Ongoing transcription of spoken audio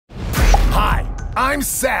I'm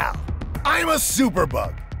Sal. I'm a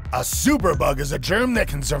superbug. A superbug is a germ that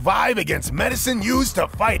can survive against medicine used to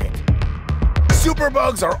fight it.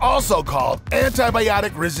 Superbugs are also called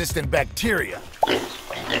antibiotic-resistant bacteria.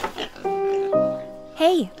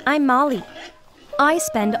 Hey, I'm Molly. I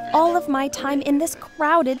spend all of my time in this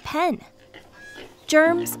crowded pen.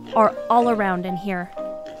 Germs are all around in here.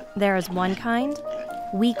 There is one kind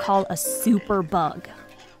we call a superbug.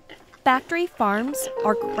 Factory farms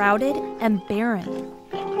are crowded and barren.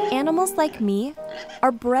 Animals like me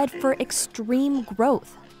are bred for extreme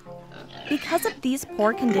growth. Because of these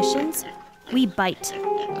poor conditions, we bite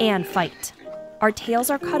and fight. Our tails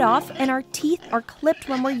are cut off and our teeth are clipped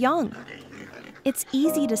when we're young. It's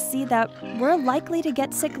easy to see that we're likely to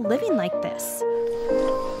get sick living like this.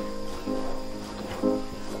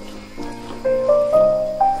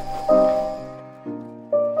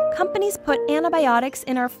 Companies put antibiotics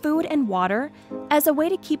in our food and water as a way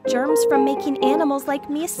to keep germs from making animals like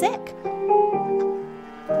me sick.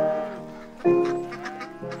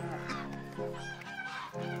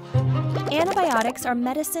 Antibiotics are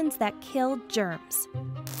medicines that kill germs.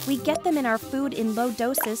 We get them in our food in low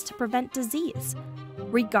doses to prevent disease,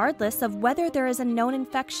 regardless of whether there is a known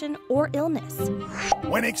infection or illness.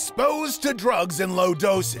 When exposed to drugs in low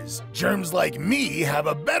doses, germs like me have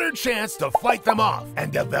a better chance to fight them off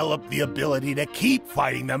and develop the ability to keep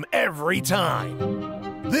fighting them every time.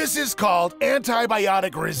 This is called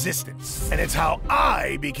antibiotic resistance, and it's how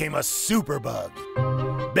I became a superbug.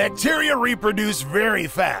 Bacteria reproduce very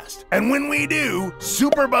fast, and when we do,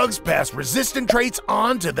 superbugs pass resistant traits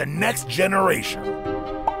on to the next generation.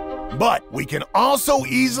 But we can also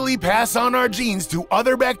easily pass on our genes to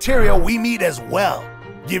other bacteria we meet as well,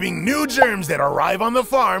 giving new germs that arrive on the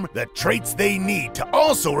farm the traits they need to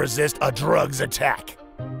also resist a drug's attack.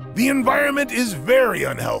 The environment is very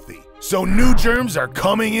unhealthy, so new germs are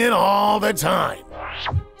coming in all the time.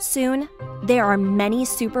 Soon, there are many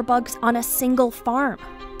superbugs on a single farm.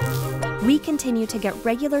 We continue to get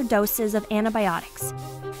regular doses of antibiotics,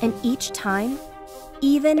 and each time,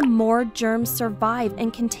 even more germs survive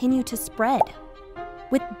and continue to spread.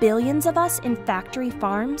 With billions of us in factory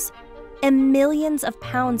farms and millions of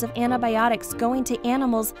pounds of antibiotics going to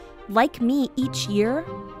animals like me each year,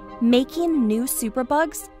 making new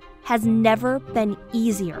superbugs has never been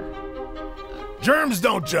easier. Germs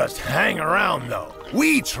don't just hang around, though.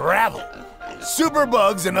 We travel.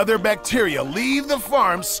 Superbugs and other bacteria leave the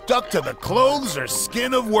farm stuck to the clothes or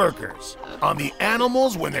skin of workers, on the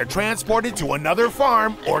animals when they're transported to another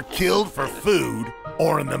farm or killed for food,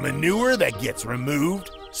 or in the manure that gets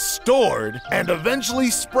removed, stored, and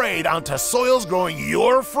eventually sprayed onto soils growing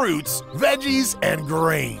your fruits, veggies, and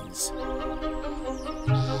grains.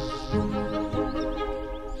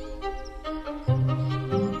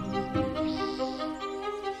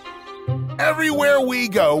 Everywhere we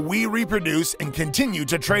go, we reproduce and continue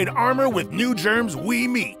to trade armor with new germs we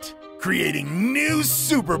meet, creating new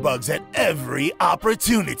superbugs at every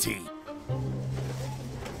opportunity.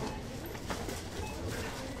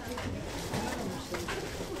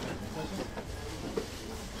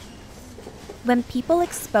 When people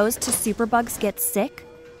exposed to superbugs get sick,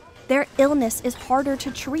 their illness is harder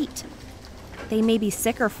to treat. They may be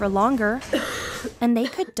sicker for longer, and they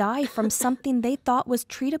could die from something they thought was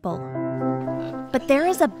treatable. But there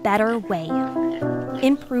is a better way.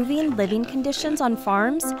 Improving living conditions on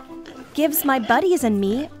farms gives my buddies and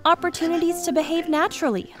me opportunities to behave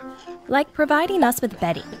naturally, like providing us with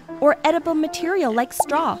bedding or edible material like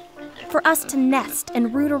straw for us to nest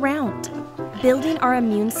and root around, building our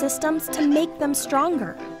immune systems to make them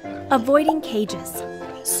stronger, avoiding cages,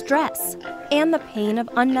 stress, and the pain of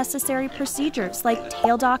unnecessary procedures like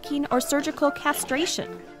tail docking or surgical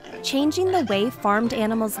castration. Changing the way farmed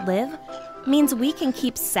animals live means we can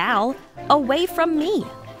keep Sal away from me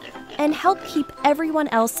and help keep everyone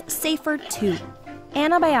else safer too.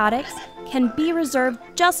 Antibiotics can be reserved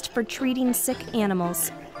just for treating sick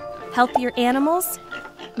animals. Healthier animals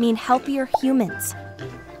mean healthier humans.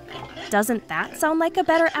 Doesn't that sound like a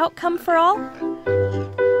better outcome for all?